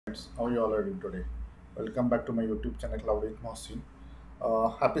How are you all are doing today? Welcome back to my YouTube channel, Cloud with Mohsin.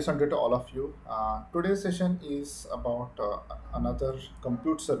 Happy Sunday to all of you. Today's session is about another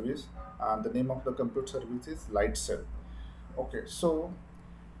compute service, and the name of the compute service is Lightsail. Okay, so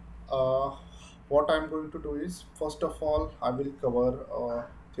uh, what I'm going to do is, first of all, I will cover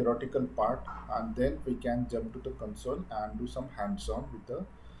theoretical part, and then we can jump to the console and do some hands-on with the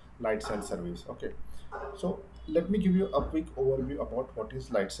Lightsail service. Okay, so let me give you a quick overview about what is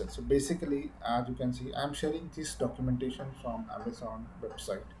Lightsail. So basically, as you can see, I'm sharing this documentation from Amazon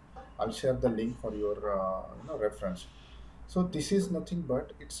website. I'll share the link for your reference. So this is nothing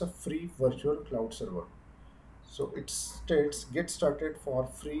but it's a free virtual cloud server. So it states get started for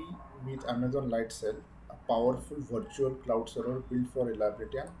free with Amazon Lightsail, a powerful virtual cloud server built for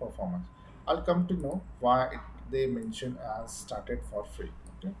reliability and performance. I'll come to know why they mention as started for free.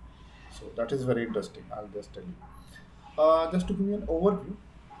 Okay, so that is very interesting. I'll just tell you. Just to give you an overview,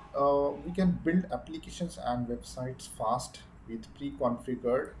 we can build applications and websites fast with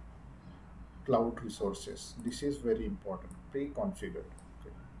pre-configured cloud resources. This is very important. Pre-configured.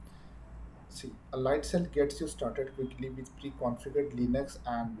 Okay. See, a light cell gets you started quickly with pre-configured Linux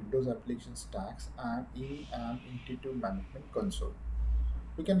and Windows application stacks and in an intuitive management console.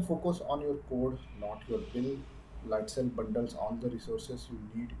 You can focus on your code, not your bill. Lightsail bundles all the resources you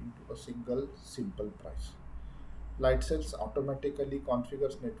need into a single simple price. Lightsails automatically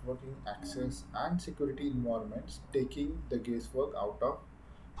configures networking access and security environments, taking the guesswork out of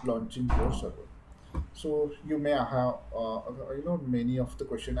launching your server. So you may have, many of the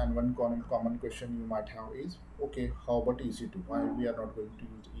question, and one common question you might have is, okay, how about EC2? Why we are not going to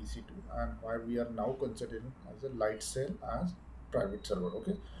use EC2, and why we are now considering as a Lightsail as private server?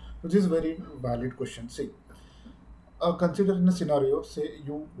 Okay, which is very valid question. See, consider in a scenario, say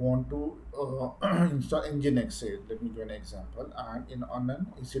you want to install Nginx, say, let me give an example, and in on an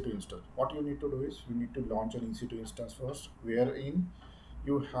EC2 instance, what you need to do is you need to launch an EC2 instance first, wherein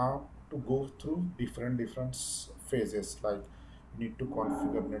you have to go through different phases, like you need to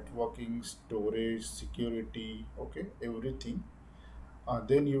configure networking, storage, security, okay, everything.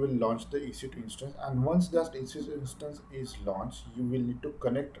 Then you will launch the EC2 instance, and once that EC2 instance is launched, you will need to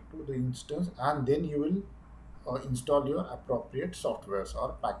connect to the instance, and then you will install your appropriate softwares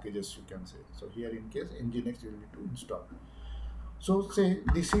or packages, you can say. So here in case Nginx you need to install. So say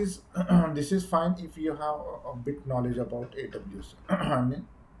this is this is fine if you have a bit knowledge about AWS. I mean,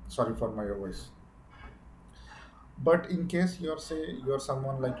 sorry for my voice. But in case you're, say you're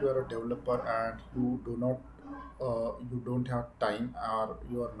someone like you are a developer and you don't have time, or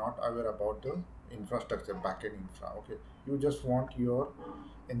you are not aware about the infrastructure, backend infra. Okay, you just want your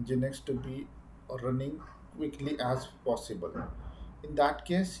Nginx to be running quickly as possible. In that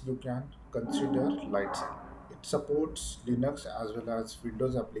case, you can consider Lightsail. It supports Linux as well as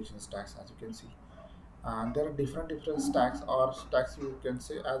Windows application stacks, as you can see. And there are different stacks, or stacks you can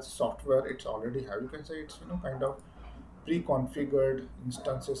say as software it's already have. You can say it's kind of pre-configured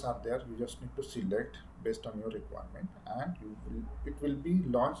instances are there. You just need to select based on your requirement, and it will be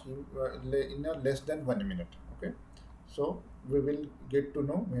launched in a less than 1 minute. Okay, so we will get to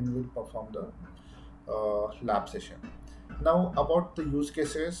know when we will perform the lab session. Now about the use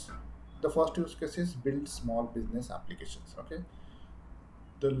cases, the first use case is build small business applications. Okay,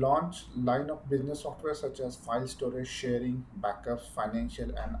 the launch line of business software such as file storage, sharing, backups, financial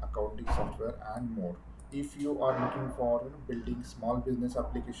and accounting software, and more. If you are looking for building small business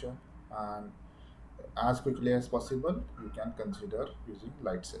application and as quickly as possible, you can consider using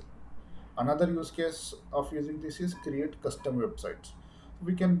Lightsail. Another use case of using this is create custom websites.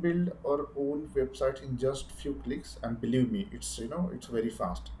 We can build our own website in just few clicks, and believe me, it's very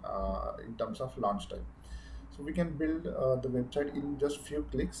fast in terms of launch time. So we can build the website in just few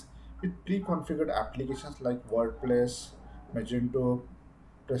clicks with pre-configured applications like WordPress, Magento,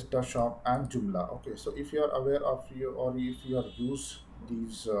 PrestaShop, and Joomla. Okay, so if you are aware of you, or if you are used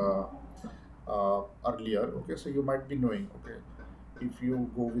these earlier, okay, so you might be knowing. Okay, if you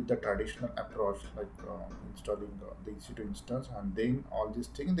go with the traditional approach, like installing the EC2 instance and then all these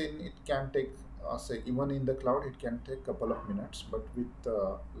things, then it can take, say, even in the cloud, it can take couple of minutes, but with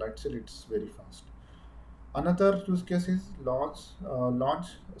Lightsail, it's very fast. Another use case is launch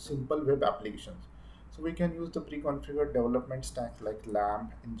simple web applications. So we can use the pre-configured development stacks like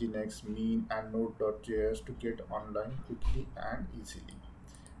LAMP, Nginx, Mean, and Node.js to get online quickly and easily.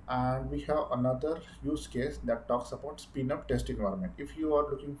 And we have another use case that talks about spin up test environment. If you are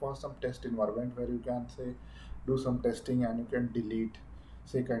looking for some test environment where you can, say, do some testing and you can delete,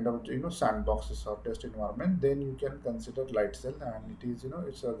 say, kind of sandboxes or test environment, then you can consider Lightsail, and it is,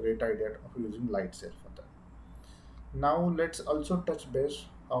 it's a great idea of using Lightsail for that. Now let's also touch base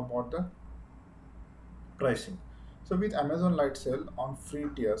about the pricing. So with Amazon Lightsail on free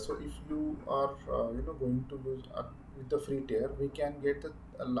tier, so if you are going to use with the free tier, we can get the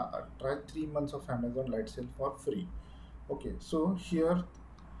try 3 months of Amazon Lightsail for free. Okay, so here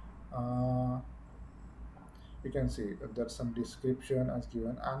uh, you can see there's some description as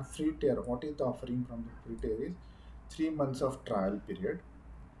given, and free tier, what is the offering from the free tier is 3 months of trial period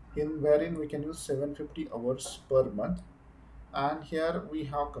in wherein we can use 750 hours per month. And here we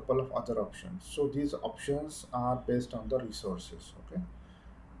have couple of other options, so these options are based on the resources. Okay,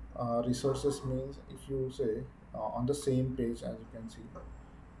 resources means if you say on the same page, as you can see,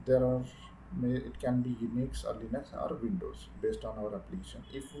 there are it can be Unix or Linux or Windows based on our application.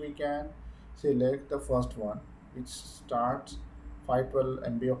 If we can select the first one, which starts 512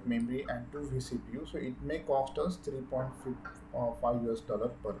 MB of memory and 2 vCPU, so it may cost us 3.5 US dollar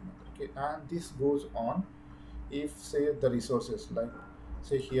per month. Okay, and this goes on if say the resources, like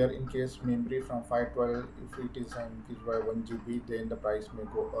say here in case memory from 512, if it is increased by 1 GB, then the price may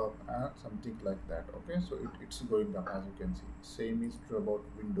go up and something like that. Okay, so it's going up, as you can see. Same is true about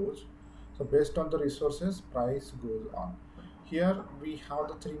Windows. So based on the resources, price goes on. Here we have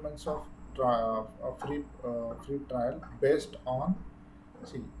the 3 months of free trial based on,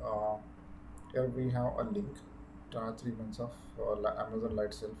 see, here we have a link, 3 months of Amazon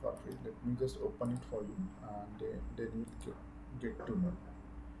Lightsail for free. Let me just open it for you, and then you get to know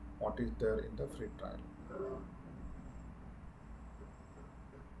what is there in the free trial.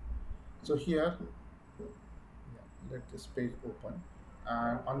 So here, yeah, let this page open,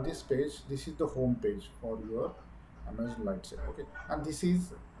 and on this page, this is the home page for your Amazon Lightsail. Okay, and this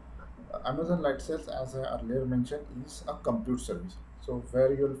is Amazon Lightsail, as I earlier mentioned, is a compute service. So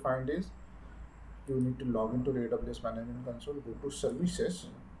where you will find is, you need to log into the AWS Management Console, go to Services,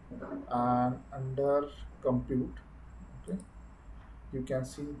 and under Compute, okay, you can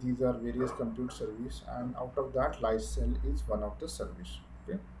see these are various compute service, and out of that, Lightsail is one of the service.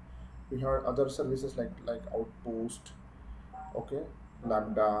 Okay, we have other services like Outpost, okay,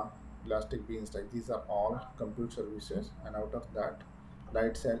 Lambda, Elastic Beanstalk. These are all compute services, and out of that,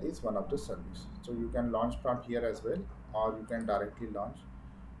 Lightsail is one of the service. So you can launch from here as well, or you can directly launch,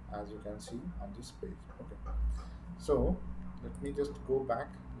 as you can see on this page. Okay, so let me just go back.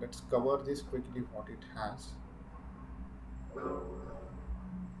 Let's cover this quickly what it has.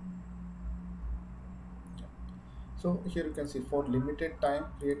 So here you can see, for limited time,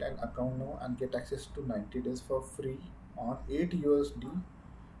 create an account now and get access to 90 days for free on 8 USD,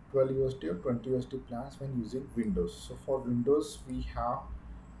 12 USD or 20 USD plans when using Windows. So for Windows, we have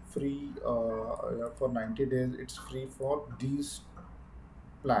free for 90 days. It's free for these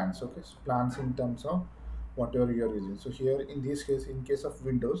plans. Okay, so plans in terms of whatever you are using. So here in this case, in case of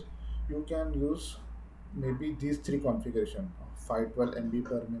Windows, you can use maybe these three configuration: 512 MB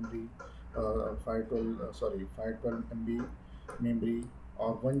per memory, 512 MB memory,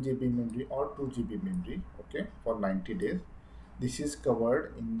 or 1 GB memory, or 2 GB memory. Okay, for 90 days. This is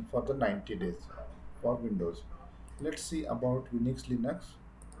covered in for the 90 days for Windows. Let's see about Unix Linux.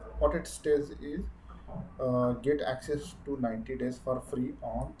 What it says is, get access to 90 days for free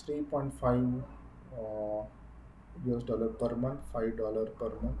on 3.5 US dollar per month, $5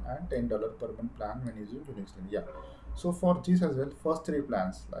 per month, and $10 per month plan when using Unix Linux. Yeah, so for this as well, first three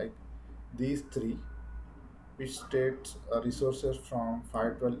plans, like these three, which states resources from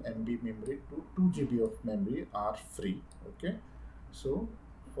 512 MB memory to 2 GB of memory, are free. Okay, so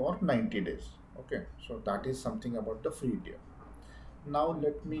for 90 days. Okay, so that is something about the free tier. Now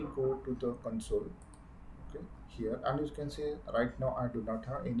let me go to the console. Okay, here, and you can see right now I do not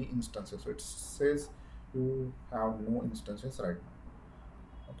have any instances, so it says you have no instances right now.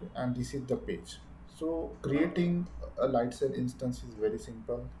 Okay, and this is the page. So creating a Lightsail instance is very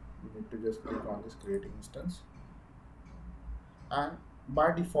simple. You need to just click on this creating instance, and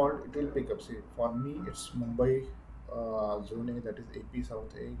by default it will pick up. See, for me it's Mumbai zone A, that is AP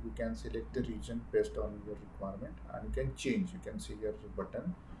South A. You can select the region based on your requirement, and you can change. You can see here the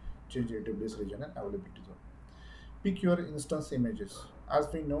button, change AWS region and availability zone. Pick your instance images. As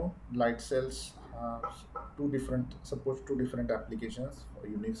we know, Lightsails supports two different applications, for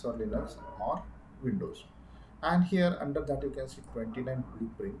Unix or Linux or Windows. And here under that you can see 29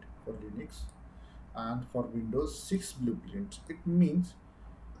 blueprint for Linux, and for Windows 6 blueprints. It means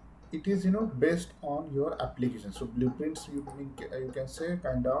it is based on your application. So blueprints, you can say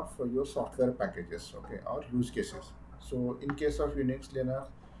kind of for your software packages, okay, or use cases. So in case of Unix Linux,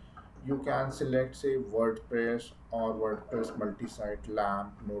 you can select say WordPress or WordPress multi-site,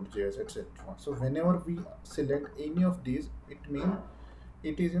 LAMP, Node.js, etc. So whenever we select any of these, it means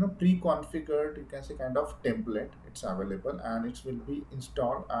it is pre-configured, you can say kind of template. it's available, and it will be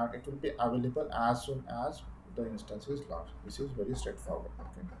installed and it will be available as soon as the instance is launched. This is very straightforward.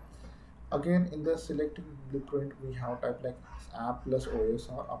 Okay. Again, in the selected blueprint, we have type like app plus OS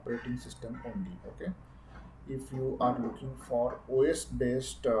or operating system only. Okay. If you are looking for OS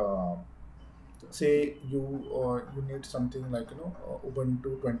based, say you need something like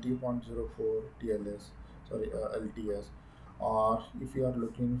Ubuntu 20.04 TLS, sorry, LTS, or if you are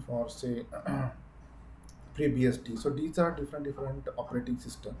looking for say FreeBSD. So these are different operating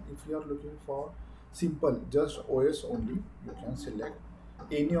system. If you are looking for simple just OS only, you can select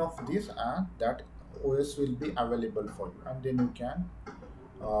any of these and that OS will be available for you, and then you can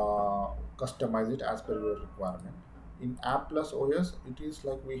customize it as per your requirement. In app plus OS, it is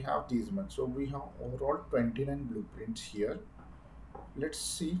like we have these much. So we have overall 29 blueprints here. Let's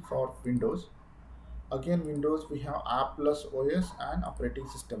see for Windows. Again, Windows, we have app plus OS and operating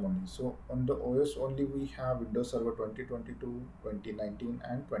system only. So on the OS only, we have Windows Server 2022, 2019,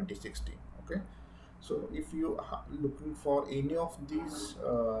 and 2016. Okay. So if you are looking for any of these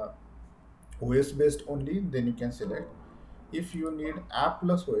OS based only, then you can select. If you need app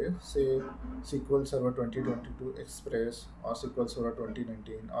plus OS, say SQL Server 2022 Express or SQL Server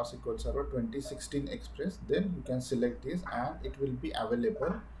 2019 or SQL Server 2016 Express, then you can select this and it will be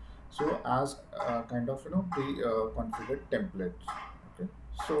available. So as kind of pre-configured templates. Okay.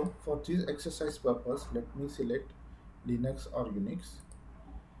 So for this exercise purpose, let me select Linux or Unix,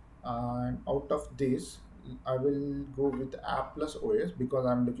 and out of this I will go with app plus OS because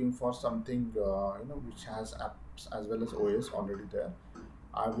I'm looking for something which has apps as well as OS already there.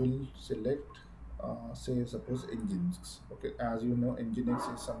 I will select say suppose Nginx. Okay, as you know,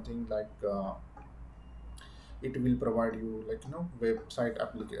 Nginx is something like it will provide you like website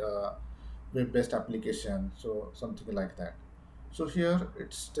web based application, so something like that. So here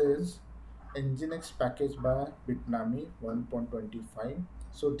it says Nginx package by Bitnami 1.25.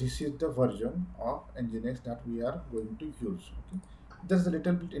 So this is the version of Nginx that we are going to use. Okay, there's a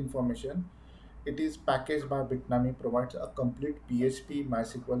little bit information. It is packaged by Bitnami, provides a complete PHP,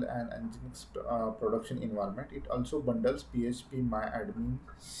 MySQL, and Nginx production environment. It also bundles PHP, MyAdmin,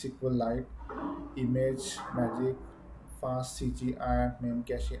 SQLite, Image, Magic, Fast CGI,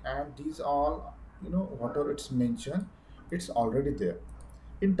 Memcache, and these all, whatever it's mentioned, it's already there.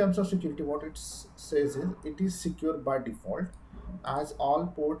 In terms of security, what it says is it is secure by default, as all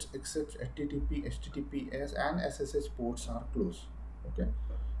ports except HTTP, HTTPS, and SSH ports are closed. Okay.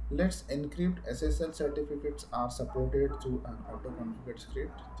 Let's encrypt. SSL certificates are supported through an auto-configured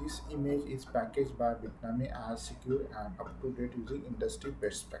script. This image is packaged by Bitnami as secure and up-to-date using industry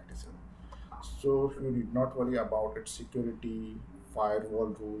best practices. So you need not worry about its security,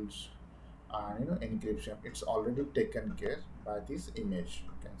 firewall rules, and encryption. It's already taken care by this image.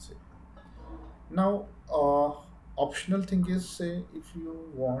 You can see. Now, optional thing is, say if you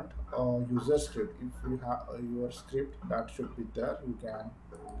want a user script, if you have your script that should be there, you can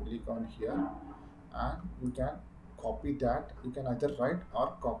click on here and you can copy that. You can either write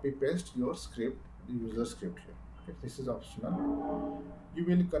or copy paste your script, user script here. Okay, this is optional. You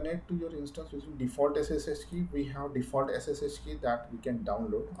will connect to your instance using default SSH key. We have default SSH key that we can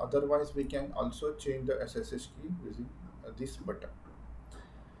download. Otherwise, we can also change the SSH key using this button.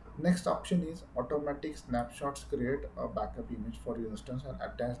 Next option is automatic snapshots. Create a backup image for your instance and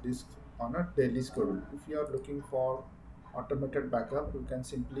attach this on a daily schedule. If you are looking for automated backup, you can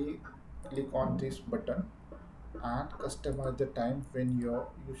simply click on this button and customize the time when you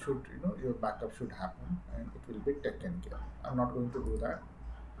should your backup should happen, and it will be taken care. I'm not going to do that.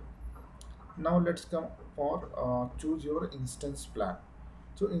 Now let's come for choose your instance plan.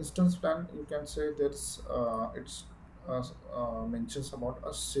 So instance plan, you can say there's mentions about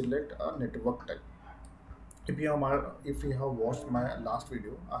a select a network type. If you have watched my last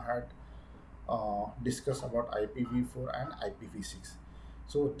video, I had discussed about IPv4 and IPv6.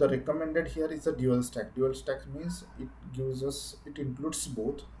 So the recommended here is a dual stack. Dual stack means it includes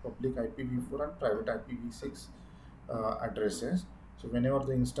both public IPv4 and private IPv6 addresses. So whenever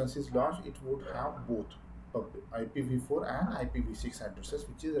the instance is launched, it would have both IPv4 and IPv6 addresses,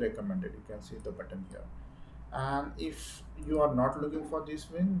 which is recommended. You can see the button here. And if you are not looking for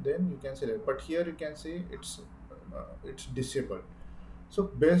this one, then you can select. But here you can see it's disabled. So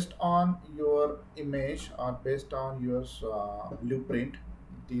based on your image or based on your blueprint,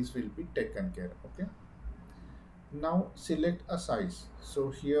 these will be taken care. Okay. Now select a size. So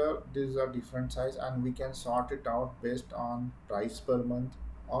here these are different size, and we can sort it out based on price per month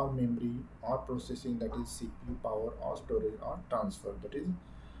or memory or processing, that is CPU power, or storage or transfer, that is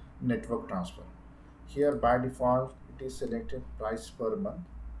network transfer. Here by default it is selected price per month.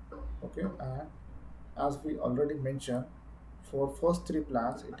 Okay. And As we already mentioned, for first three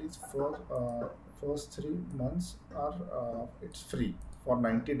plans, it is for first 3 months are it's free for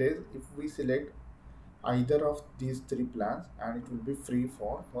 90 days. If we select either of these three plans, and it will be free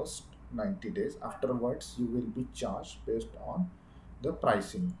for first 90 days. Afterwards, you will be charged based on the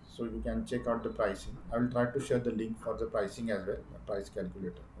pricing. So you can check out the pricing. I will try to share the link for the pricing as well, the price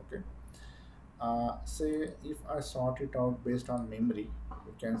calculator. Okay. Say if I sort it out based on memory,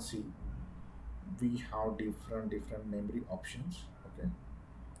 you can see we have different memory options. Okay.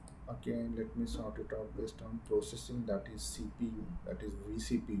 Again, let me sort it out based on processing, that is CPU, that is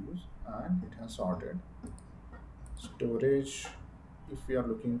vCPUs, and it has sorted. Storage, if we are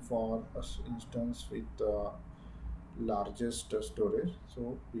looking for a instance with largest storage,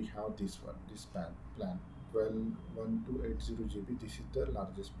 so we have this one, this plan 12 GB. This is the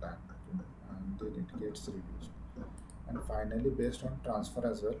largest plan. Okay. And then it gets reduced. And finally, based on transfer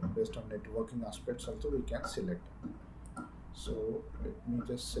as well, based on networking aspects also, we can select. So let me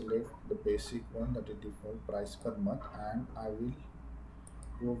just select the basic one, that is default price per month, and I will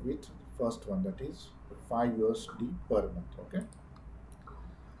go with first one, that is 5 USD per month. Okay.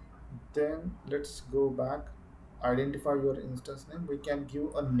 Then let's go back, identify your instance name. We can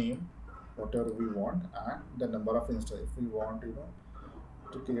give a name whatever we want, and the number of instances. If we want,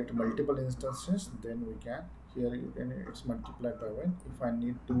 to create multiple instances, then we can, here you can, it's multiplied by 1. If I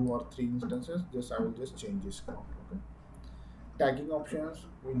need 2 or 3 instances, just I will just change this count. Okay. Tagging options,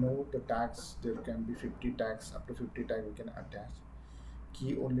 we know the tags, there can be 50 tags, up to 50 tags we can attach.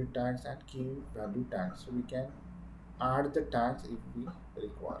 Key only tags and key value tags, so we can add the tags if we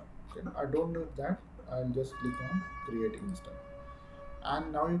require. Okay. I don't need that, I'll just click on create instance,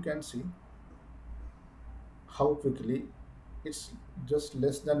 and now you can see how quickly, it's just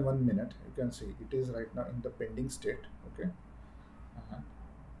less than 1 minute. You can see it is right now in the pending state. Okay. And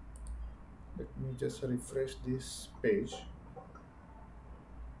let me just refresh this page.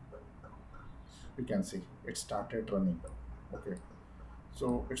 You can see it started running. Okay.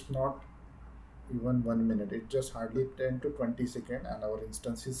 So it's not even 1 minute, it just hardly 10 to 20 seconds, and our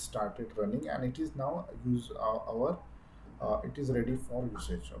instances started running, and it is now use our it is ready for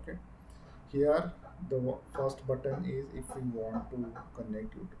usage. Okay. Here the first button is if we want to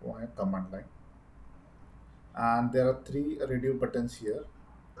connect it via command line, and there are 3 radio buttons here.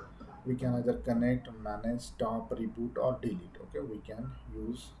 We can either connect, manage, stop, reboot, or delete. Okay, we can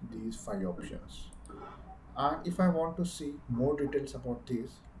use these 5 options. And if I want to see more details about this,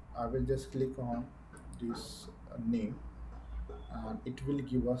 I will just click on this name, and it will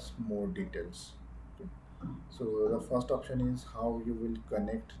give us more details. Okay. So the first option is how you will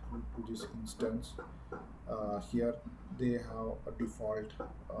connect to this instance. Here they have a default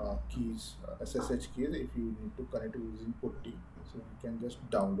keys, SSH keys. If you need to connect using putty, so you can just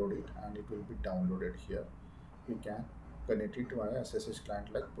download it, and it will be downloaded here. You can connect it via SSH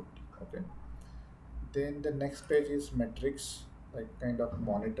client like putty. Okay. Then the next page is metrics, like kind of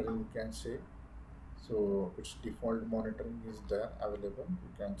monitoring, you can say. So its default monitoring is there available, you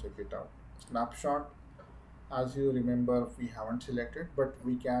can check it out. Snapshot, as you remember, we haven't selected, but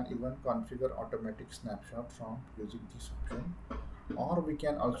we can even configure automatic snapshot from using this option, or we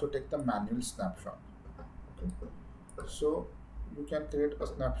can also take the manual snapshot. Okay. So you can create a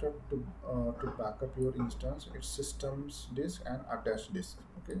snapshot to back up your instance, its systems disk and attached disk.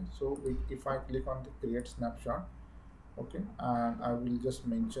 Okay. So if I click on the create snapshot, okay, and I will just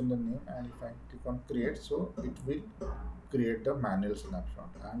mention the name, and if I click on create, so it will create the manual snapshot,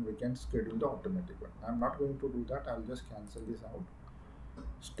 and we can schedule the automatic one. I'm not going to do that, I'll just cancel this out.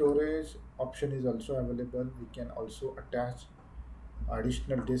 Storage option is also available. We can also attach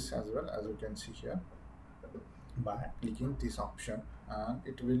additional disk as well, as you can see here, by clicking this option, and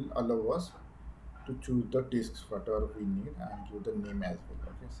it will allow us to choose the disks whatever we need and give the name as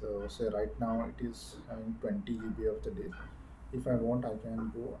well. Okay, so say right now it is having 20 GB of the disk. If I want, I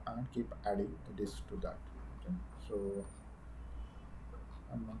can go and keep adding the disk to that. Okay, so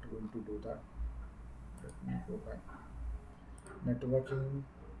I'm not going to do that. Let me go back. Networking,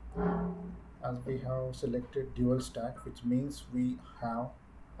 as we have selected dual stack, which means we have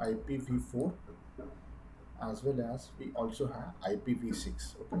IPv4 as well as we also have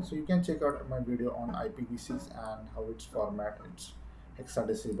IPv6. Okay, so you can check out my video on IPv6 and how it's format, its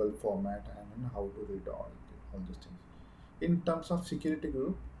hexadecimal format, and how to read all these things. In terms of security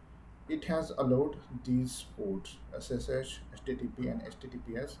group, it has allowed these ports SSH, HTTP, and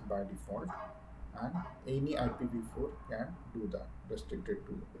HTTPS by default, and any IPv4 can do that, restricted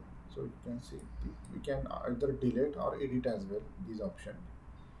to. So you can see we can either delete or edit as well these options.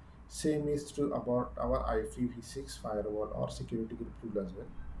 Same is true about our IPv6 firewall or security group rule as well.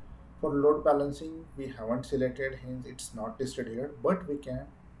 For load balancing, we haven't selected, hence it's not listed here, but we can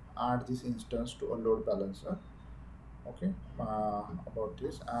add this instance to a load balancer. Okay, about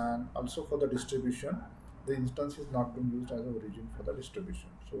this. And also for the distribution, the instance is not being used as a origin for the distribution,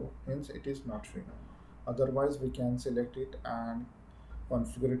 so hence it is not showing. Otherwise, we can select it and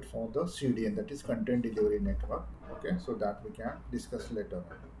configure it for the CDN, that is content delivery network. Okay, so that we can discuss later.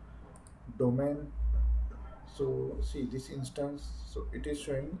 Domain, so see this instance, so it is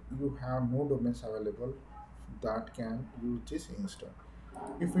showing you have no domains available that can use this instance.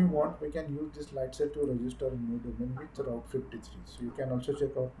 If we want, we can use this Lightsail to register a new domain with Route 53. So you can also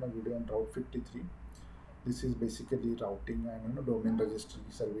check out my video on Route 53. This is basically routing and domain registry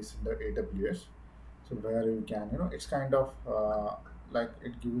service in the AWS. So where you can it's kind of like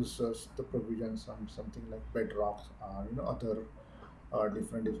it gives us the provision, something like Bedrock, other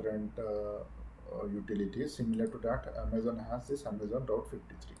different utilities similar to that. Amazon has this Amazon Route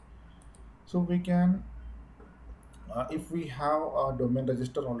 53. So we can if we have a domain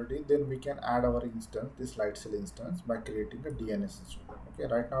register already, then we can add our instance, this Lightsail instance, by creating a DNS instance.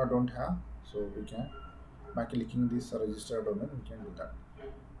 Okay, right now I don't have, so we can, by clicking this register domain, we can do that.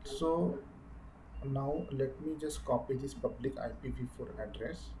 So now let me just copy this public IPv4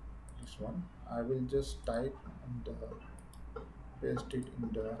 address, this one. I will just type and paste it in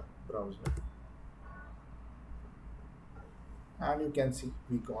the browser, and you can see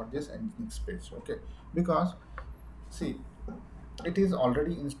we got this Nginx page. Okay, because see, it is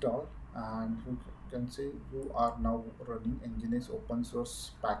already installed, and you can say you are now running Nginx open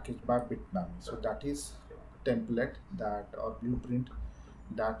source package by Bitnami. So that is template that or blueprint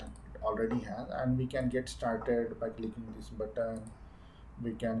that it already has, and we can get started by clicking this button.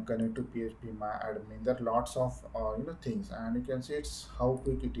 We can connect to PHP my admin. There are lots of things, and you can see it's how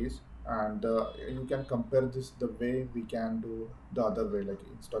quick it is, and you can compare this the way we can do the other way, like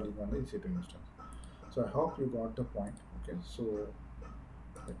installing on the EC2 instance. So I hope you got the point. Okay, so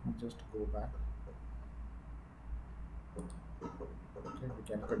let me just go back. Okay, we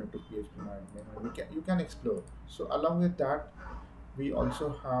can connect to PHP admin. You can explore. So along with that, we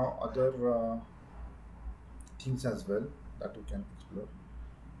also have other things as well that you can explore.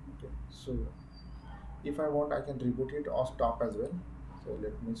 Okay, so if I want, I can reboot it or stop as well. So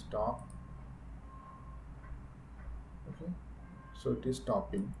let me stop. Okay, so it is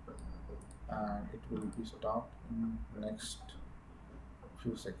stopping, and it will be stopped in next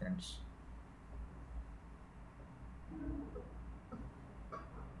few seconds.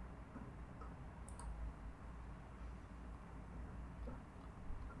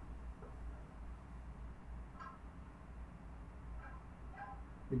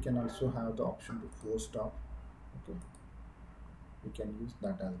 We can also have the option to force stop. Okay, we can use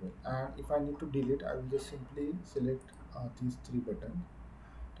that as well. And if I need to delete, I will just simply select these three buttons,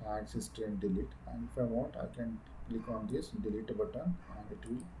 tag, history, and delete. And if I want, I can click on this delete button, and it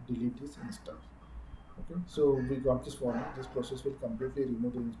will delete this instance. Okay, so we got this warning. This process will completely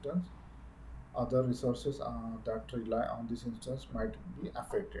remove the instance. Other resources that rely on this instance might be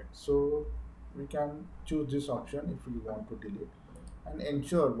affected. So we can choose this option if we want to delete, and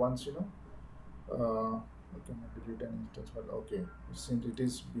ensure once we cannot delete an instance, but okay, since it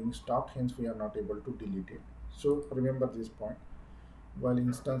is being stopped, hence we are not able to delete it. So remember this point. While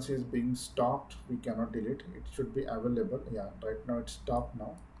instance is being stopped, we cannot delete. It should be available. Yeah, right now it's stopped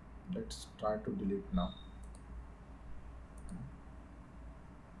now. Let's try to delete now.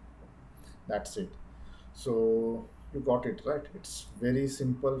 That's it. So you got it right. It's very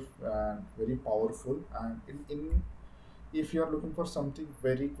simple and very powerful, and in if you are looking for something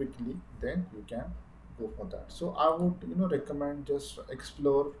very quickly, then you can go for that. So I would recommend just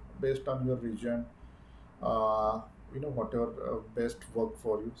explore based on your region, uh, whatever best work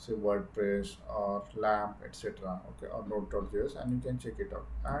for you, say WordPress or LAMP, etc. Okay, or Node.js, and you can check it out.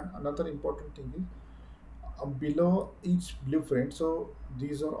 And another important thing is below each blueprint, so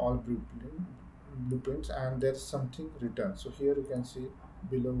these are all blueprints, and there's something written. So here you can see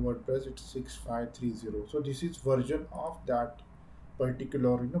below WordPress, it's 6530. So this is version of that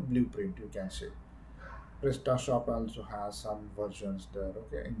particular blueprint, you can say. PrestaShop also has some versions there.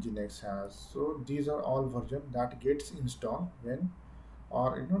 Okay, Nginx has. So these are all versions that gets installed when,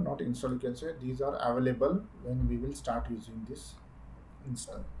 or not installed, you can say these are available when we will start using this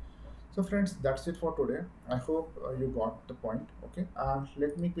instance. So friends, that's it for today. I hope you got the point. Okay,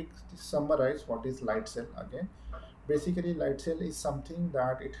 let me quickly summarize what is Lightsail again. Basically, Lightsail is something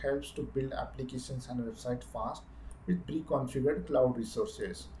that it helps to build applications and website fast with pre-configured cloud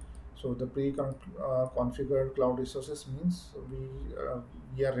resources. So the pre-configured cloud resources means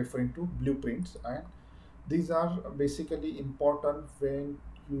we are referring to blueprints, and these are basically important when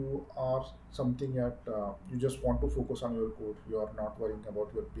you are something at you just want to focus on your code, you are not worrying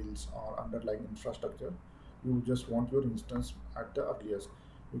about your bills or underlying infrastructure, you just want your instance at the earliest,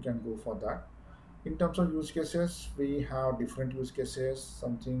 you can go for that. In terms of use cases, we have different use cases.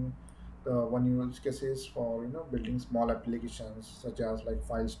 Something, the one use case is for building small applications such as like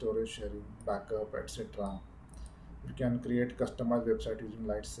file storage, sharing, backup, etc. You can create customized website using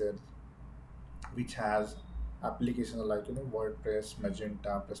Lightsail, which has applications like WordPress,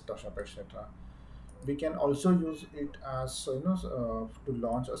 Magenta, PrestaShop, etc. We can also use it as to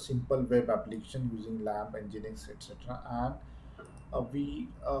launch a simple web application using LAMP, Nginx, etc. And we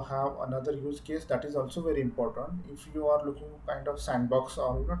have another use case that is also very important if you are looking kind of sandbox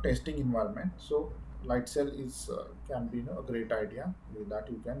or testing environment. So Lightsail is can be a great idea. With that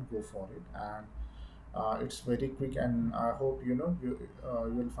you can go for it, and it's very quick, and I hope you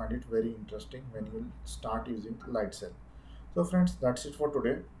will find it very interesting when you start using Lightsail. So friends, that's it for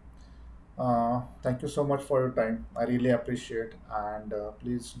today. Thank you so much for your time. I really appreciate, and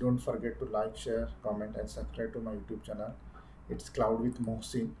please don't forget to like, share, comment, and subscribe to my YouTube channel. It's Cloud with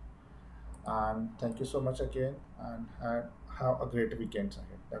Mohsin, and thank you so much again, and have a great weekend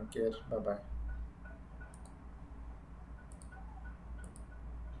ahead. Take care. Bye bye.